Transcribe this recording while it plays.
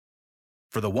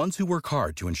For the ones who work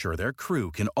hard to ensure their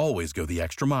crew can always go the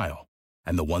extra mile,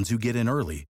 and the ones who get in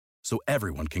early so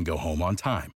everyone can go home on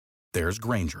time, there's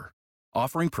Grainger,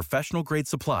 offering professional-grade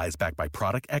supplies backed by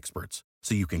product experts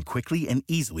so you can quickly and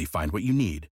easily find what you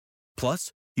need.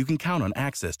 Plus, you can count on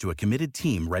access to a committed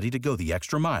team ready to go the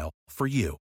extra mile for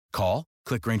you. Call,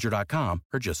 click Grainger.com,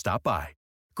 or just stop by.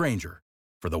 Grainger,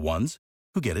 for the ones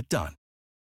who get it done.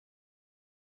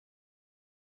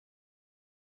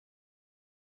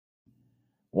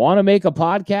 Want to make a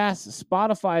podcast?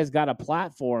 Spotify's got a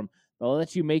platform that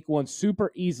lets you make one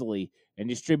super easily and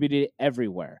distribute it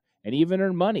everywhere, and even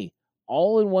earn money,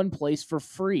 all in one place for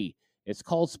free. It's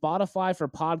called Spotify for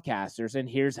Podcasters, and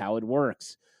here's how it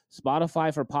works.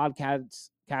 Spotify for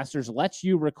Podcasters lets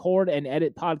you record and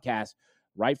edit podcasts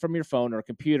right from your phone or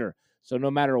computer. So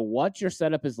no matter what your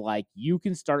setup is like, you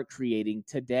can start creating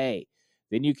today.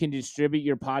 Then you can distribute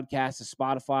your podcast to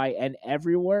Spotify and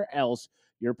everywhere else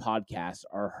your podcasts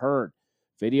are heard.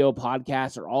 Video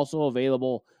podcasts are also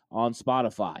available on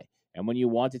Spotify. And when you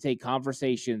want to take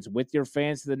conversations with your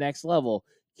fans to the next level,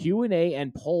 Q&A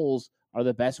and polls are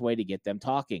the best way to get them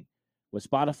talking. With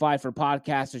Spotify for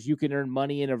Podcasters, you can earn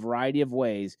money in a variety of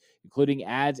ways, including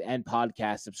ads and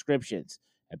podcast subscriptions.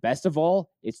 And best of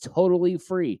all, it's totally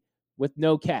free with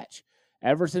no catch.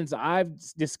 Ever since I've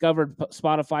discovered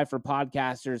Spotify for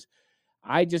Podcasters,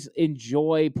 I just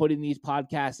enjoy putting these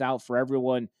podcasts out for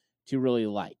everyone to really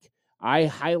like. I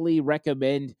highly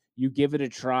recommend you give it a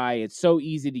try. It's so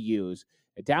easy to use.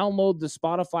 Download the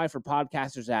Spotify for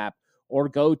Podcasters app or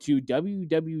go to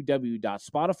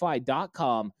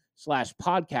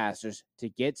www.spotify.com/podcasters to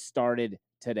get started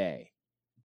today.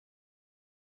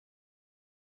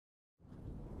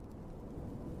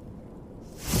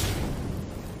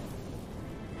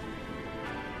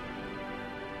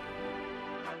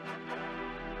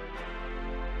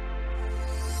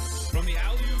 From the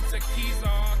alley-oops at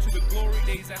Kezar to the glory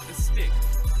days at the stick.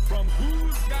 From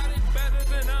who's got it better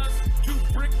than us to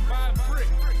brick by brick.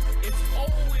 It's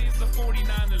always the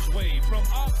 49ers way. From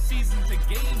off-season to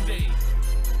game day.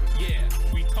 Yeah,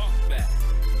 we talk that.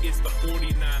 It's the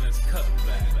 49ers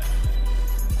cutback.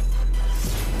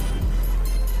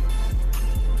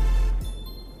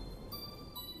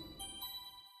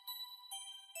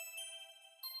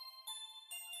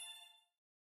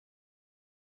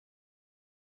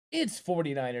 It's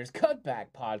 49ers Cutback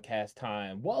Podcast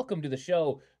time. Welcome to the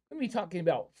show. We're going to be talking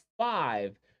about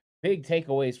 5 big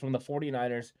takeaways from the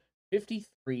 49ers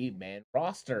 53-man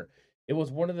roster. It was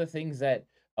one of the things that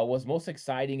was most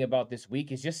exciting about this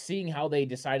week is just seeing how they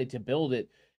decided to build it.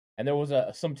 And there was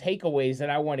some takeaways that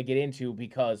I want to get into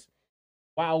because,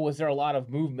 wow, was there a lot of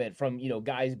movement from,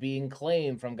 guys being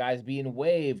claimed, from guys being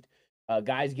waived,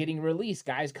 guys getting released,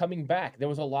 guys coming back. There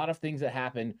was a lot of things that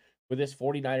happened with this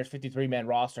 49ers 53-man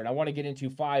roster. And I want to get into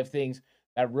 5 things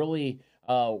that really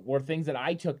were things that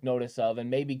I took notice of and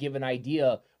maybe give an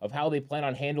idea of how they plan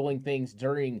on handling things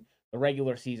during the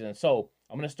regular season. So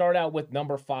I'm going to start out with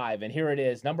number 5, and here it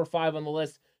is. Number 5 on the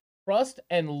list, trust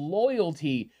and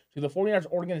loyalty to the 49ers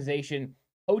organization,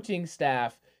 coaching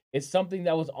staff is something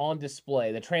that was on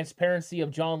display. The transparency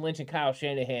of John Lynch and Kyle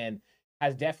Shanahan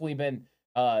has definitely been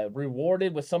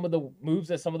rewarded with some of the moves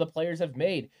that some of the players have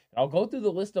made. And I'll go through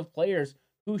the list of players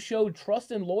who showed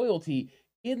trust and loyalty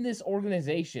in this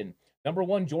organization. Number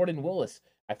 1, Jordan Willis.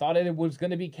 I thought it was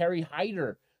going to be Kerry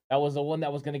Hyder. That was the one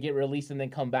that was going to get released and then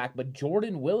come back. But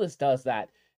Jordan Willis does that.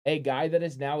 A guy that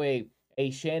is now a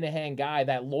Shanahan guy.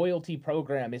 That loyalty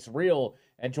program is real.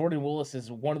 And Jordan Willis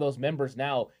is one of those members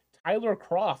now. Tyler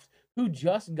Kroft, who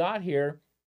just got here.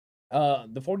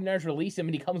 The 49ers release him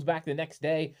and he comes back the next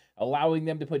day, allowing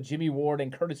them to put Jimmy Ward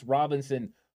and Curtis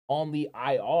Robinson on the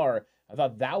IR. I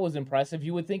thought that was impressive.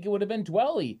 You would think it would have been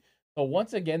Dwelley. So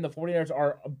once again, the 49ers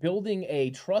are building a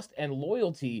trust and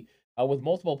loyalty with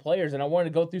multiple players. And I wanted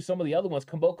to go through some of the other ones.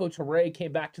 Kemoko Turay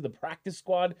came back to the practice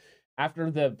squad after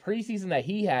the preseason that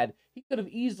he had. He could have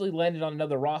easily landed on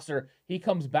another roster. He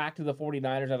comes back to the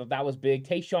 49ers. I thought that was big.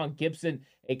 Tayshaun Gibson,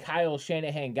 a Kyle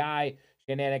Shanahan guy.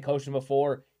 Shanahan had coached him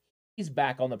before. He's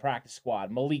back on the practice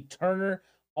squad. Malik Turner,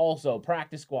 also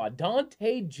practice squad.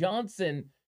 Dante Johnson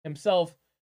himself,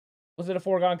 was it a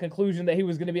foregone conclusion that he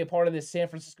was going to be a part of this San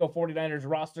Francisco 49ers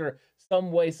roster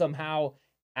some way, somehow?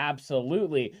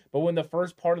 Absolutely. But when the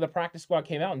first part of the practice squad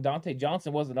came out and Dante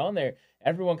Johnson wasn't on there,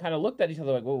 everyone kind of looked at each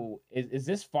other like, whoa, is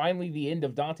this finally the end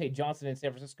of Dante Johnson in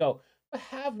San Francisco? But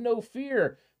have no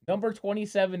fear. Number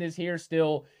 27 is here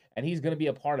still, and he's going to be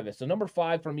a part of it. So number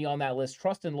 5 for me on that list,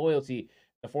 trust and loyalty.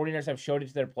 The 49ers have showed it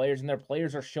to their players, and their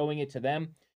players are showing it to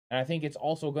them. And I think it's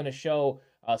also going to show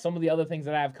some of the other things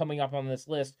that I have coming up on this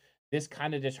list. This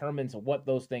kind of determines what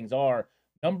those things are.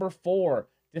 Number 4,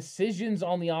 decisions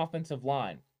on the offensive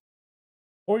line.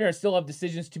 49ers still have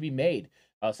decisions to be made.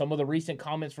 Some of the recent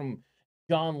comments from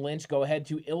John Lynch go ahead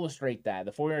to illustrate that.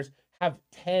 The 49ers have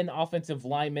 10 offensive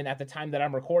linemen at the time that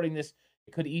I'm recording this.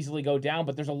 It could easily go down,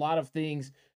 but there's a lot of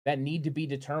things that need to be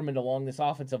determined along this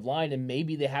offensive line, and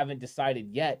maybe they haven't decided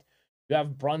yet. You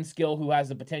have Brunskill, who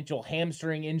has a potential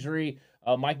hamstring injury.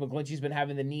 Mike McGlinchey's been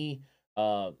having the knee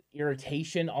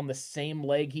irritation on the same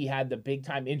leg he had the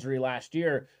big-time injury last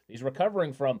year he's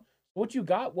recovering from. What you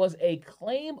got was a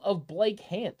claim of Blake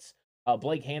Hance.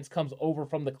 Blake Hance comes over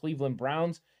from the Cleveland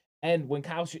Browns, and when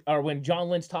John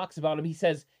Lynch talks about him, he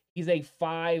says he's a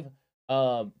 5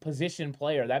 position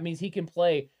player. That means he can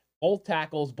play both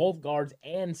tackles, both guards,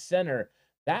 and center.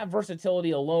 That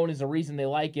versatility alone is the reason they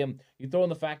like him. You throw in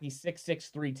the fact he's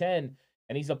 6'6", 310,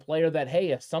 and he's a player that,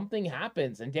 hey, if something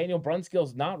happens and Daniel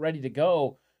Brunskill's not ready to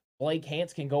go, Blake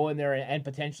Hance can go in there and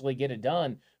potentially get it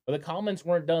done. But the comments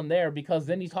weren't done there, because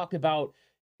then he talked about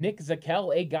Nick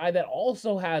Zakelj, a guy that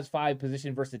also has 5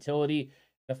 position versatility.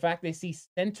 The fact they see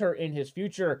center in his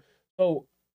future. So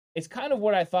it's kind of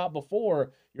what I thought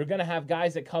before. You're going to have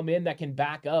guys that come in that can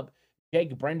back up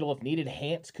Jake Brendel if needed.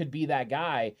 Hance could be that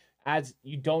guy, as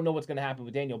you don't know what's going to happen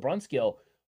with Daniel Brunskill.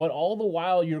 But all the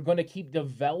while, you're going to keep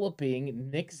developing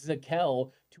Nick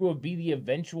Zakelj to be the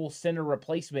eventual center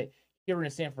replacement here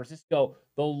in San Francisco.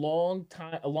 The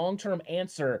long-term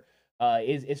answer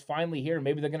is finally here.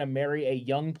 Maybe they're going to marry a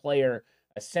young player,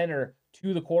 a center,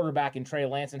 to the quarterback in Trey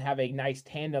Lance and have a nice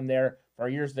tandem there for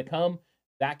years to come.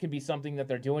 That could be something that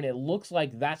they're doing. It looks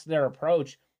like that's their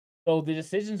approach. So the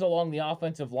decisions along the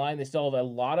offensive line, they still have a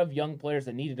lot of young players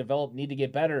that need to develop, need to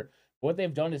get better. What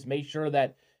they've done is made sure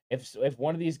that if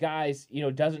one of these guys,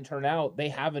 doesn't turn out, they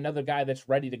have another guy that's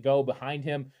ready to go behind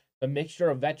him. A mixture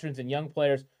of veterans and young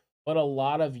players, but a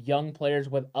lot of young players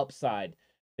with upside. I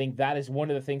think that is one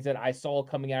of the things that I saw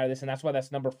coming out of this, and that's why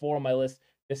that's number 4 on my list,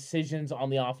 decisions on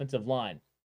the offensive line.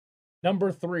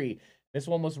 Number 3, this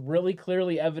one was really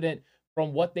clearly evident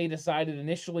from what they decided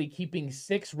initially, keeping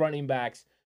 6 running backs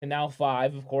to now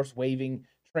 5, of course, waiving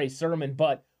Trey Sermon,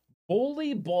 but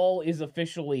bully ball is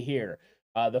officially here.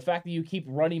 The fact that you keep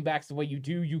running backs the way you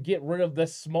do, you get rid of the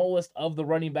smallest of the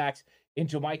running backs in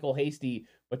JaMycal Hasty,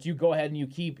 but you go ahead and you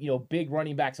keep, big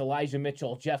running backs, Elijah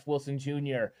Mitchell, Jeff Wilson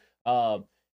Jr.,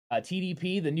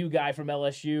 TDP, the new guy from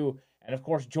LSU, and of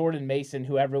course, Jordan Mason,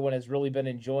 who everyone has really been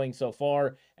enjoying so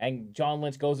far. And John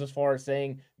Lynch goes as far as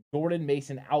saying Jordan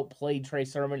Mason outplayed Trey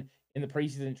Sermon in the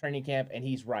preseason training camp, and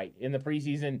he's right. In the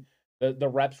preseason, the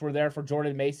reps were there for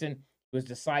Jordan Mason. He was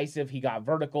decisive. He got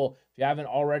vertical. If you haven't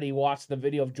already watched the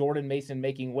video of Jordan Mason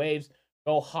making waves,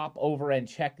 go hop over and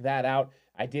check that out.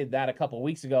 I did that a couple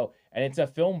weeks ago, and it's a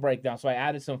film breakdown, so I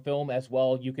added some film as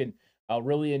well. You can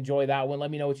really enjoy that one.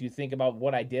 Let me know what you think about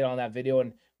what I did on that video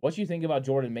and what you think about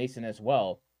Jordan Mason as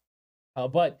well.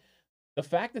 But the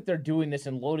fact that they're doing this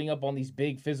and loading up on these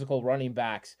big physical running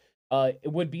backs,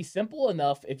 it would be simple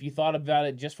enough if you thought about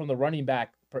it just from the running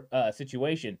back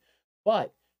situation.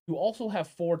 But you also have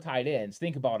 4 tight ends.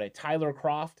 Think about it. Tyler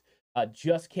Kroft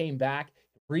just came back,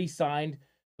 re-signed.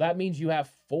 That means you have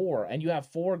 4, and you have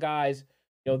 4 guys,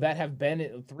 that have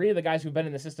been 3 of the guys who've been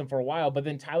in the system for a while. But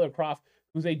then Tyler Kroft,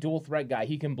 who's a dual threat guy,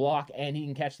 he can block and he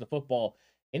can catch the football.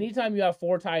 Anytime you have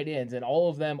 4 tight ends, and all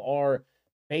of them are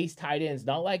base tight ends,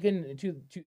 not like in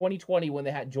 2020 when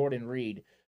they had Jordan Reed,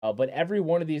 but every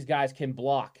one of these guys can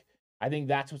block. I think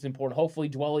that's what's important. Hopefully,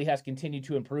 Dwelley has continued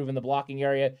to improve in the blocking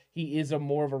area. He is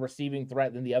more of a receiving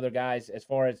threat than the other guys as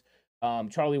far as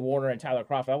Charlie Warner and Tyler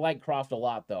Kroft. I like Kroft a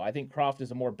lot, though. I think Kroft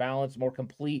is a more balanced, more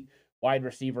complete wide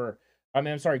receiver.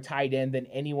 Tight end than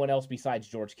anyone else besides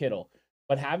George Kittle.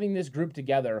 But having this group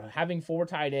together, having 4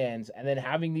 tight ends, and then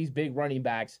having these big running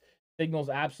backs signals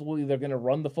absolutely they're going to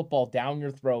run the football down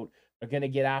your throat. They're going to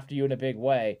get after you in a big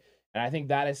way. And I think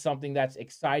that is something that's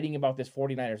exciting about this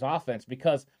 49ers offense,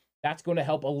 because that's going to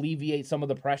help alleviate some of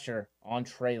the pressure on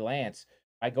Trey Lance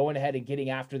by going ahead and getting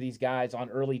after these guys on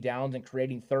early downs and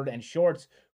creating 3rd and shorts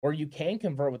where you can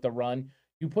convert with the run.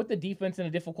 You put the defense in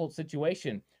a difficult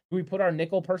situation. Do we put our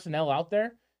nickel personnel out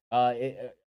there?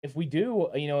 If we do,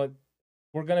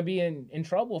 we're going to be in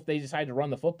trouble if they decide to run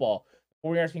the football. The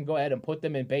 49ers can go ahead and put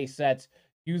them in base sets,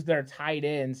 use their tight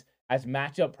ends as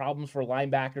matchup problems for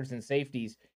linebackers and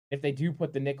safeties. If they do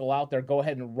put the nickel out there, go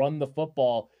ahead and run the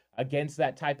football against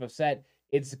that type of set.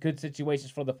 It's good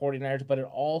situations for the 49ers, but it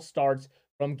all starts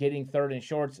from getting 3rd and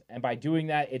shorts. And by doing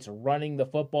that, it's running the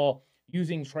football,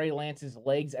 using Trey Lance's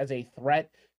legs as a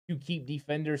threat to keep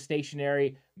defenders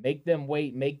stationary, make them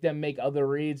wait, make them make other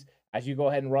reads as you go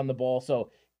ahead and run the ball. So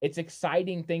it's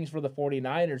exciting things for the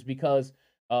 49ers because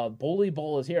bully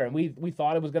ball is here. And we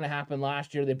thought it was going to happen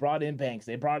last year. They brought in Banks.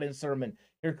 They brought in Sermon.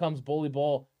 here comes bully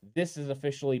ball. This is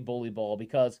officially bully ball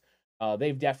because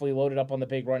they've definitely loaded up on the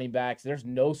big running backs. There's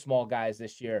no small guys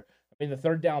this year. I mean, the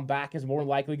third down back is more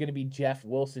likely going to be Jeff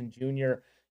Wilson Jr.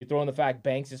 You throw in the fact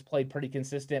Banks has played pretty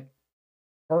consistent.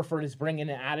 Burford is bringing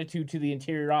an attitude to the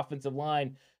interior offensive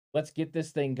line. Let's get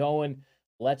this thing going.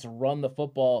 Let's run the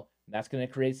football. That's going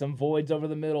to create some voids over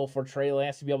the middle for Trey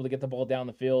Lance to be able to get the ball down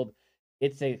the field.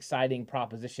 It's an exciting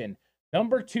proposition.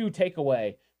 Number 2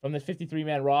 takeaway from the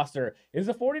 53-man roster is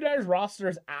the 49ers roster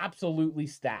is absolutely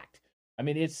stacked. I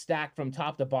mean, it's stacked from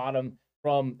top to bottom,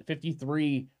 from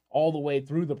 53 all the way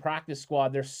through the practice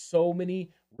squad. There's so many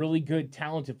really good,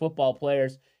 talented football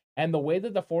players. And the way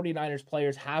that the 49ers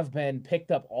players have been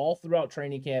picked up all throughout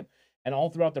training camp and all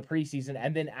throughout the preseason,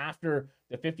 and then after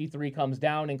the 53 comes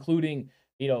down, including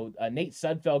Nate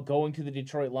Sudfeld going to the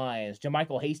Detroit Lions,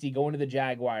 JaMycal Hasty going to the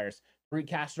Jaguars, Tariq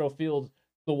Castro Fields,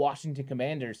 the Washington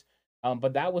Commanders.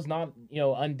 But that was not,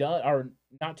 undone or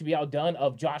not to be outdone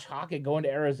of Josh Hockett going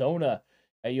to Arizona.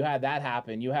 You had that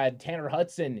happen. You had Tanner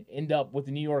Hudson end up with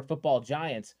the New York Football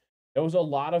Giants. There was a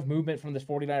lot of movement from this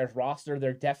 49ers roster.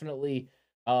 They're definitely,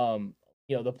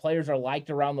 the players are liked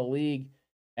around the league.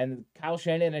 And Kyle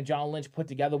Shanahan and John Lynch put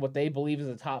together what they believe is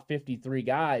the top 53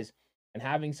 guys. And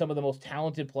having some of the most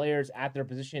talented players at their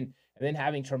position and then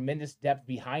having tremendous depth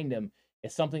behind them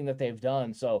is something that they've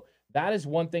done. So that is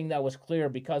one thing that was clear,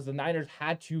 because the Niners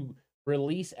had to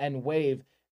release and waive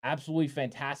absolutely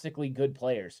fantastically good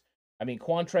players. I mean,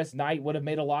 Quantress Knight would have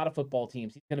made a lot of football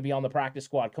teams. He's going to be on the practice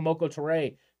squad. Kamoko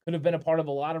Toure could have been a part of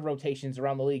a lot of rotations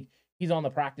around the league. He's on the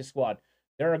practice squad.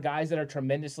 There are guys that are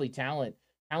tremendously talented.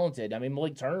 I mean,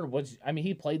 Malik Turner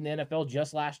he played in the NFL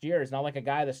just last year. It's not like a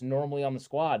guy that's normally on the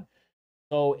squad.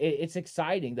 So it's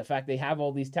exciting, the fact they have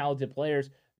all these talented players.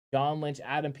 John Lynch,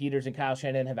 Adam Peters, and Kyle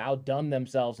Shanahan have outdone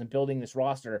themselves in building this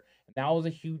roster. And that was a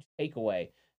huge takeaway.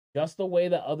 Just the way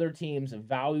that other teams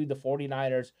valued the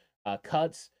 49ers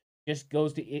cuts just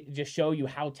goes to just show you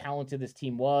how talented this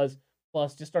team was.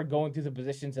 Plus, just start going through the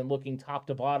positions and looking top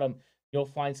to bottom. You'll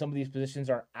find some of these positions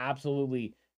are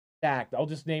absolutely stacked. I'll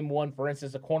just name one, for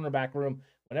instance, the cornerback room.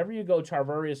 Whenever you go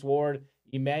Charvarius Ward,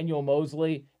 Emmanuel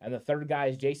Mosley, and the third guy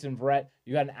is Jason Verrett,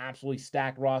 you got an absolutely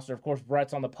stacked roster. Of course,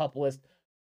 Verrett's on the PUP list,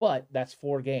 but that's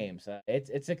 4 games.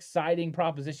 It's exciting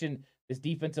proposition. This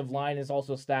defensive line is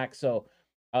also stacked. So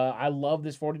I love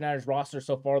this 49ers roster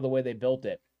so far, the way they built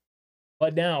it.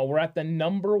 But now we're at the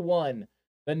number one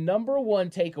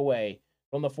takeaway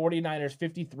from the 49ers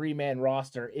 53-man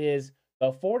roster is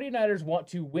the 49ers want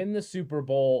to win the Super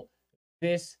Bowl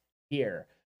this year.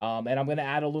 And I'm going to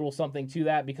add a little something to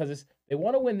that, because they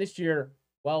want to win this year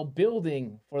while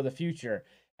building for the future.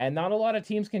 And not a lot of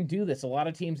teams can do this. A lot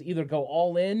of teams either go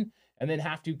all in and then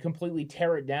have to completely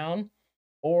tear it down,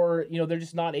 or, they're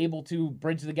just not able to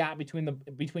bridge the gap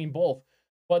between both.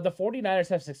 But the 49ers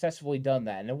have successfully done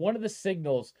that. And one of the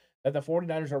signals that the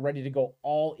 49ers are ready to go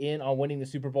all in on winning the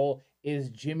Super Bowl is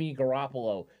Jimmy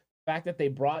Garoppolo. The fact that they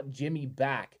brought Jimmy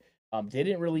back,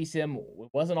 didn't release him. It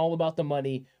wasn't all about the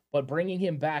money, but bringing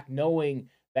him back, knowing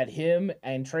that him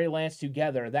and Trey Lance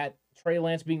together, that Trey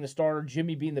Lance being the starter,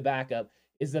 Jimmy being the backup,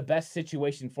 is the best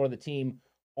situation for the team,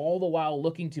 all the while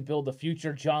looking to build the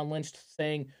future. John Lynch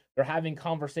saying they're having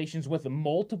conversations with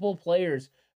multiple players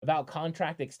about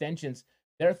contract extensions.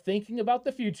 They're thinking about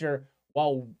the future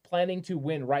while planning to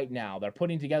win right now. They're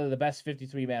putting together the best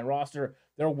 53-man roster.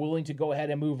 They're willing to go ahead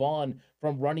and move on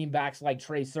from running backs like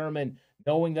Trey Sermon,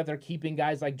 knowing that they're keeping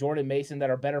guys like Jordan Mason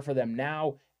that are better for them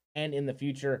now and in the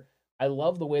future. I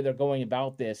love the way they're going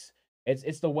about this.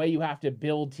 It's the way you have to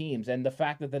build teams, and the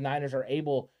fact that the Niners are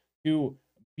able to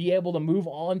move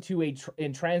on to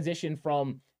in transition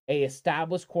from a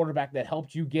established quarterback that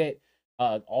helped you get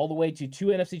all the way to 2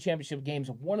 NFC Championship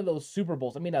games, one of those Super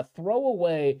Bowls. I mean, a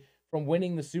throwaway from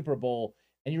winning the Super Bowl,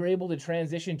 and you're able to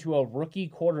transition to a rookie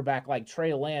quarterback like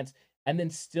Trey Lance, and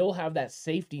then still have that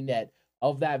safety net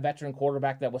of that veteran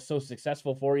quarterback that was so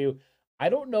successful for you. I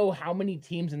don't know how many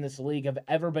teams in this league have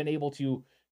ever been able to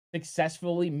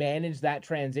successfully manage that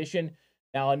transition.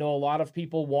 Now, I know a lot of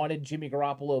people wanted Jimmy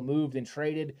Garoppolo moved and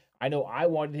traded. I know I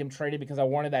wanted him traded because I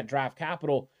wanted that draft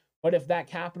capital. But if that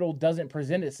capital doesn't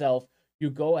present itself, you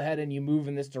go ahead and you move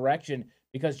in this direction,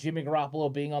 because Jimmy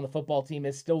Garoppolo being on the football team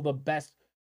is still the best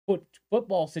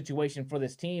football situation for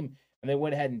this team. And they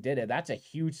went ahead and did it. That's a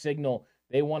huge signal.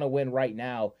 They want to win right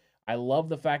now. I love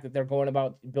the fact that they're going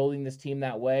about building this team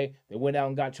that way. They went out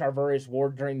and got Charvarius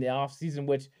Ward during the offseason,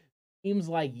 which seems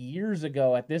like years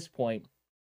ago at this point.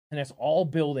 And it's all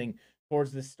building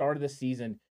towards the start of the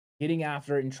season, getting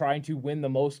after it and trying to win the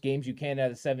most games you can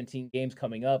out of 17 games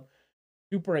coming up.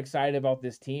 Super excited about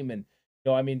this team. And,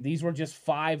 these were just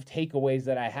 5 takeaways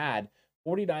that I had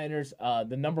 49ers,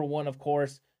 the number one, of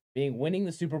course, being winning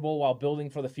the Super Bowl while building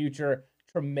for the future.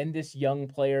 Tremendous young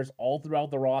players all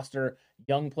throughout the roster.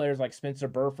 Young players like Spencer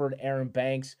Burford, Aaron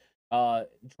Banks,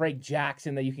 Drake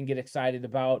Jackson that you can get excited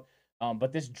about.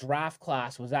 But this draft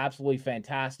class was absolutely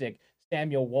fantastic.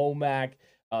 Samuel Womack.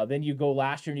 Then you go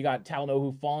last year and you got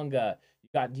Talanoa Hufanga. You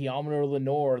got Deommodore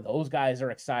Lenoir. Those guys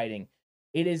are exciting.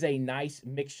 It is a nice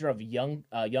mixture of young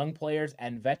players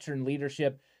and veteran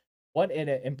leadership. What an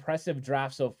impressive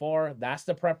draft so far. That's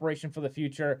the preparation for the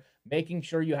future, making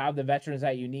sure you have the veterans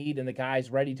that you need and the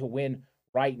guys ready to win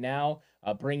right now.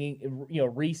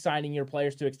 Re-signing your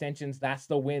players to extensions. That's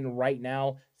the win right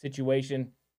now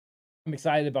situation. I'm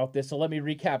excited about this. So let me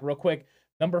recap real quick.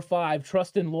 Number 5,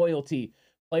 trust and loyalty.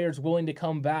 Players willing to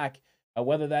come back,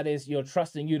 whether that is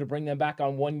trusting you to bring them back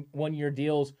on one-year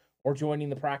deals or joining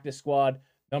the practice squad.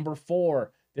 Number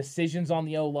 4, decisions on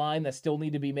the O-line that still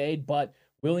need to be made, but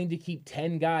willing to keep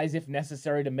 10 guys if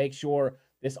necessary to make sure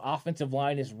this offensive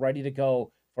line is ready to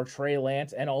go for Trey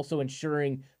Lance, and also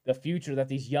ensuring the future that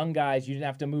these young guys, you didn't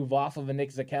have to move off of a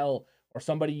Nick Zakelj or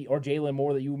somebody or Jalen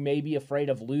Moore that you may be afraid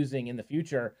of losing in the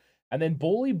future. And then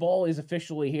bully ball is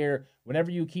officially here.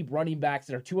 Whenever you keep running backs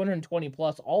that are 220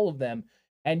 plus, all of them,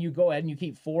 and you go ahead and you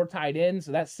keep 4 tight ends,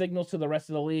 so that signals to the rest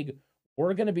of the league,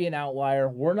 we're going to be an outlier.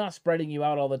 We're not spreading you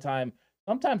out all the time.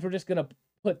 Sometimes we're just going to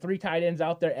put 3 tight ends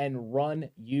out there and run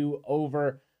you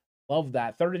over. Love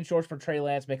that. Third and shorts for Trey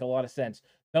Lance make a lot of sense.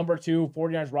 Number 2,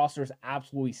 49ers roster is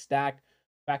absolutely stacked.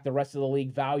 In fact, the rest of the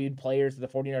league valued players that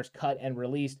the 49ers cut and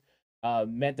released,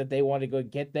 meant that they wanted to go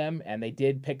get them, and they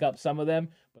did pick up some of them,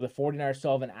 but the 49ers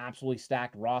still have an absolutely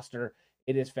stacked roster.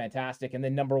 It is fantastic. And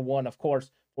then number 1, of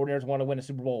course, 49ers want to win a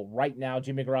Super Bowl right now.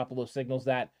 Jimmy Garoppolo signals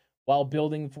that while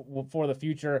building for the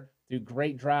future through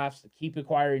great drafts, keep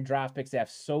acquiring draft picks. They have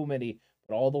so many,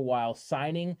 but all the while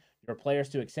signing your players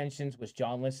to extensions, which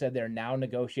John Lynch said they're now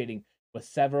negotiating with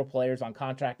several players on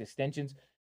contract extensions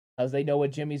because they know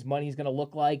what Jimmy's money is going to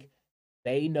look like.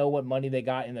 They know what money they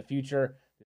got in the future.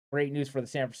 Great news for the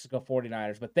San Francisco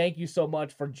 49ers. But thank you so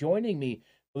much for joining me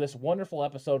for this wonderful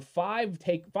episode. 5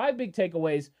 big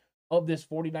takeaways of this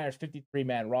 49ers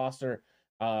 53-man roster.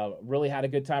 Really had a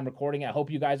good time recording it. I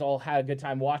hope you guys all had a good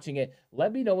time watching it.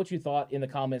 Let me know what you thought in the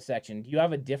comment section. Do you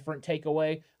have a different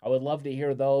takeaway? I would love to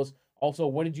hear those. Also,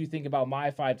 what did you think about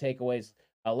my 5 takeaways?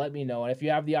 Let me know. And if you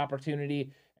have the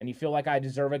opportunity and you feel like I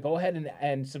deserve it, go ahead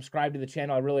and subscribe to the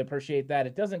channel. I really appreciate that.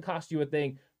 It doesn't cost you a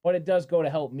thing, but it does go to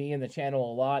help me and the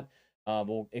channel a lot.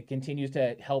 It continues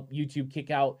to help YouTube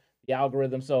kick out the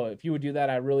algorithm. So if you would do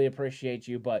that, I really appreciate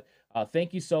you. But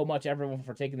thank you so much, everyone,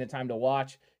 for taking the time to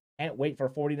watch. Can't wait for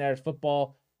 49ers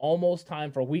football. Almost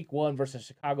time for week 1 versus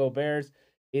Chicago Bears.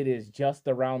 It is just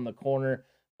around the corner.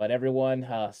 But everyone,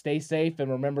 stay safe and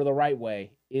remember the right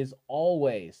way is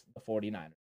always the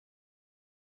 49ers.